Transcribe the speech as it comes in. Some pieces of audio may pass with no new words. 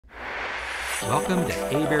Welcome to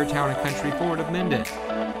Heberts Town & Country Ford of Minden.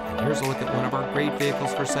 And here's a look at one of our great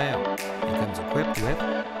vehicles for sale. It comes equipped with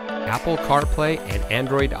Apple CarPlay and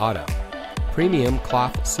Android Auto, premium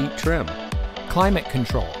cloth seat trim, climate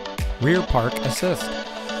control, rear park assist,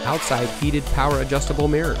 outside heated power adjustable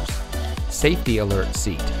mirrors, safety alert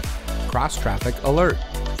seat, cross traffic alert,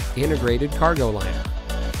 integrated cargo liner,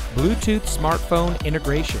 Bluetooth smartphone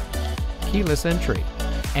integration, keyless entry,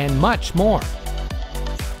 and much more.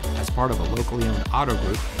 As part of a locally owned auto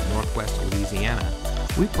group in Northwest Louisiana,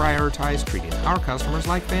 we prioritize treating our customers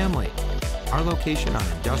like family. Our location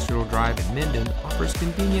on Industrial Drive in Minden offers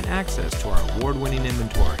convenient access to our award-winning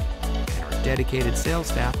inventory, and our dedicated sales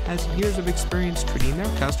staff has years of experience treating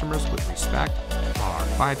their customers with respect, while our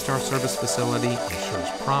 5-star service facility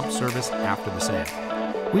ensures prompt service after the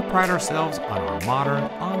sale. We pride ourselves on our modern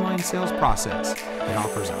online sales process that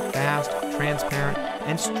offers a fast, transparent,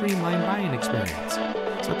 and streamlined buying experience.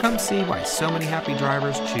 So come see why so many happy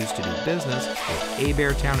drivers choose to do business with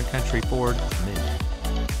Heberts Town & Country Ford of Minden.